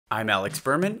I'm Alex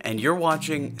Berman, and you're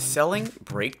watching Selling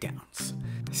Breakdowns.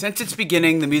 Since its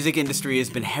beginning, the music industry has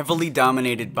been heavily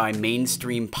dominated by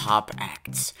mainstream pop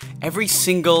acts. Every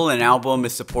single and album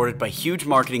is supported by huge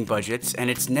marketing budgets, and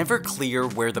it's never clear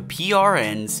where the PR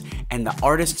ends and the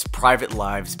artists' private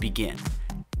lives begin.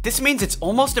 This means it's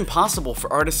almost impossible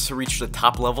for artists to reach the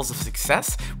top levels of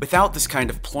success without this kind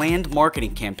of planned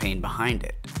marketing campaign behind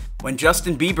it. When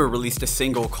Justin Bieber released a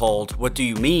single called "What Do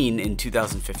You Mean" in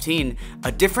 2015,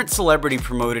 a different celebrity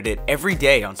promoted it every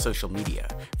day on social media,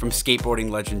 from skateboarding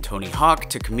legend Tony Hawk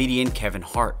to comedian Kevin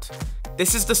Hart.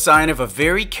 This is the sign of a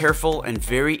very careful and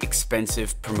very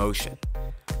expensive promotion.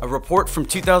 A report from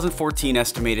 2014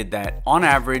 estimated that, on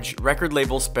average, record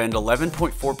labels spend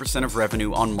 11.4% of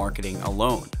revenue on marketing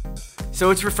alone.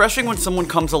 So it's refreshing when someone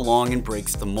comes along and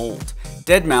breaks the mold.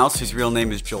 deadmau5, whose real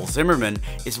name is Joel Zimmerman,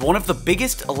 is one of the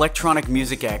biggest electronic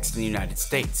music acts in the United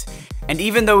States. And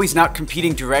even though he's not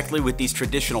competing directly with these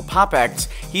traditional pop acts,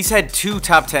 he's had 2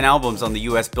 top 10 albums on the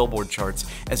US Billboard charts,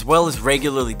 as well as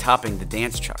regularly topping the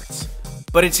dance charts.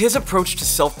 But it's his approach to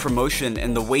self-promotion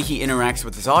and the way he interacts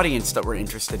with his audience that we're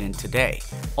interested in today.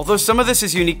 Although some of this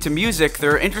is unique to music,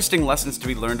 there are interesting lessons to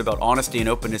be learned about honesty and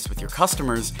openness with your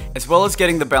customers, as well as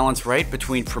getting the balance right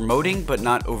between promoting but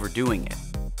not overdoing it.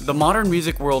 The modern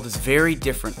music world is very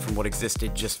different from what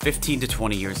existed just 15 to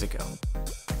 20 years ago.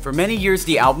 For many years,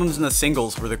 the albums and the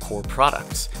singles were the core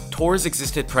products. Tours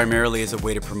existed primarily as a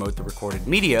way to promote the recorded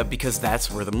media because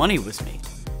that's where the money was made.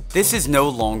 This is no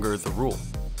longer the rule.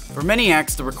 For many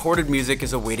acts, the recorded music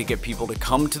is a way to get people to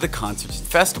come to the concerts and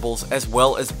festivals, as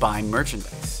well as buy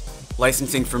merchandise.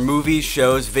 Licensing for movies,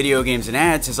 shows, video games, and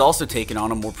ads has also taken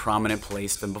on a more prominent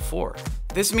place than before.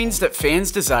 This means that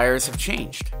fans' desires have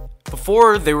changed.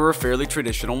 Before, they were a fairly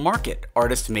traditional market.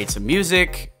 Artists made some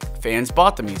music, fans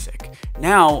bought the music.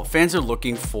 Now, fans are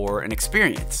looking for an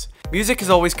experience. Music has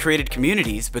always created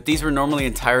communities, but these were normally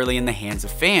entirely in the hands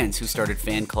of fans who started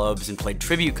fan clubs and played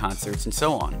tribute concerts and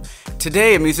so on.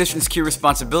 Today, a musician's key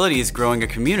responsibility is growing a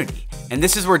community, and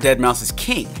this is where deadmau5 is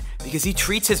king, because he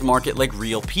treats his market like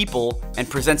real people and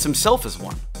presents himself as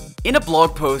one. In a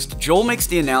blog post, Joel makes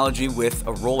the analogy with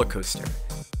a roller coaster.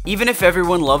 Even if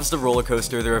everyone loves the roller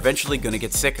coaster, they're eventually going to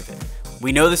get sick of it.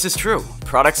 We know this is true.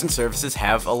 Products and services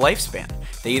have a lifespan.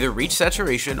 They either reach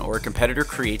saturation or a competitor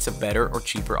creates a better or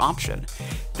cheaper option.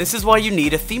 This is why you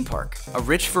need a theme park, a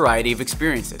rich variety of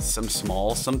experiences, some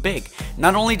small, some big.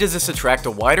 Not only does this attract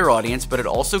a wider audience, but it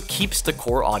also keeps the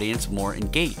core audience more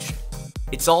engaged.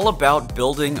 It's all about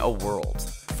building a world.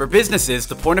 For businesses,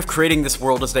 the point of creating this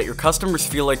world is that your customers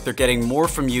feel like they're getting more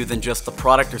from you than just the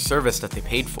product or service that they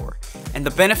paid for. And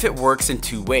the benefit works in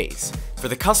 2 ways. For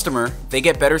the customer, they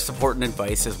get better support and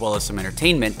advice as well as some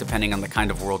entertainment depending on the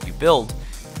kind of world you build.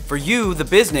 For you, the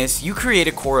business, you create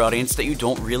a core audience that you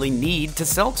don't really need to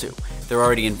sell to. They're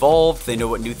already involved, they know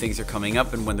what new things are coming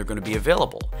up and when they're going to be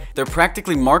available. They're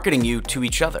practically marketing you to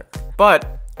each other.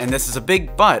 But, and this is a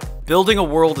big but, building a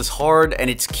world is hard and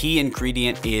its key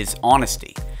ingredient is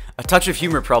honesty. A touch of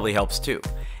humor probably helps too.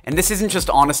 And this isn't just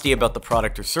honesty about the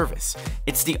product or service.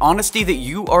 It's the honesty that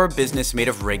you are a business made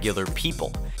of regular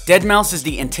people. deadmau5 is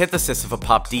the antithesis of a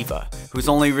pop diva, who's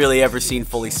only really ever seen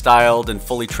fully styled and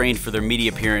fully trained for their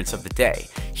media appearance of the day.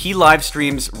 He live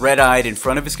streams red-eyed in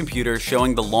front of his computer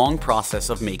showing the long process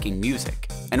of making music.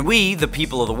 And we, the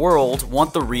people of the world,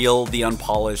 want the real, the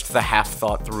unpolished, the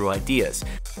half-thought-through ideas.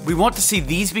 We want to see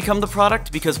these become the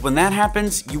product because when that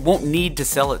happens, you won't need to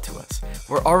sell it to us.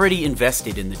 We're already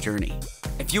invested in the journey.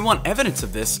 If you want evidence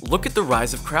of this, look at the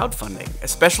rise of crowdfunding,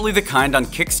 especially the kind on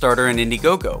Kickstarter and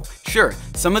Indiegogo. Sure,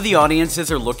 some of the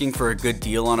audiences are looking for a good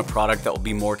deal on a product that will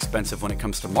be more expensive when it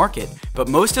comes to market, but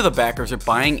most of the backers are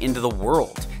buying into the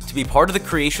world, to be part of the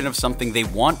creation of something they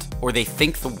want or they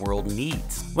think the world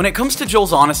needs. When it comes to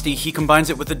Joel's honesty, he combines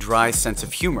it with a dry sense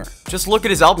of humor. Just look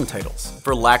at his album titles.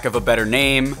 For lack of a better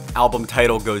name, album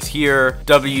title goes here,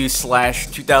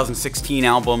 W/2016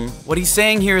 album. What he's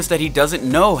saying here is that he doesn't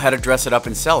know how to dress it up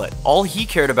and sell it. All he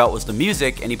cared about was the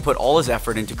music and he put all his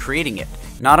effort into creating it,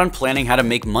 not on planning how to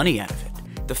make money out of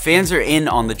it. The fans are in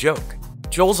on the joke.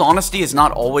 Joel's honesty is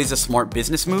not always a smart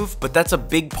business move, but that's a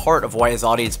big part of why his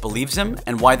audience believes him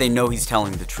and why they know he's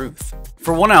telling the truth.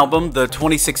 For one album, the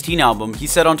 2016 album, he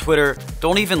said on Twitter,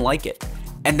 "Don't even like it,"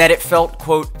 and that it felt,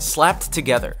 quote, slapped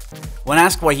together. When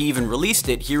asked why he even released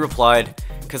it, he replied,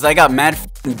 "'Cause I got mad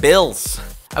f***ing bills."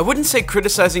 I wouldn't say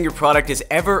criticizing your product is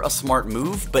ever a smart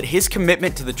move, but his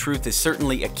commitment to the truth is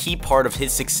certainly a key part of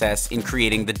his success in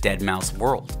creating the deadmau5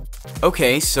 world.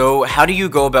 Okay, so how do you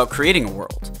go about creating a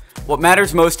world? What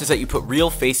matters most is that you put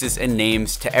real faces and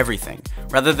names to everything.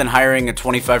 Rather than hiring a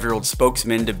 25-year-old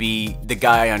spokesman to be the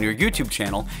guy on your YouTube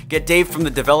channel, get Dave from the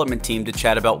development team to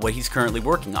chat about what he's currently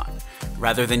working on.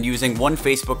 Rather than using one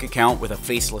Facebook account with a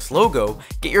faceless logo,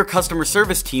 get your customer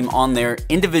service team on there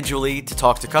individually to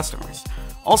talk to customers.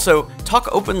 Also, talk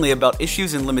openly about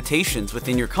issues and limitations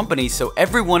within your company so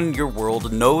everyone in your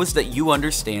world knows that you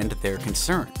understand their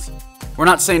concerns. We're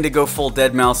not saying to go full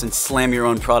deadmau5 and slam your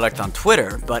own product on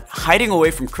Twitter, but hiding away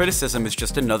from criticism is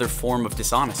just another form of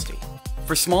dishonesty.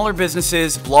 For smaller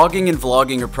businesses, blogging and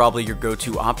vlogging are probably your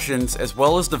go-to options, as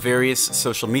well as the various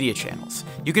social media channels.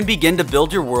 You can begin to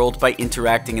build your world by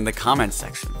interacting in the comment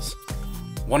sections.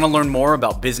 Want to learn more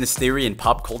about business theory and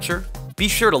pop culture? Be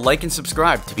sure to like and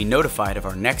subscribe to be notified of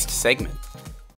our next segment.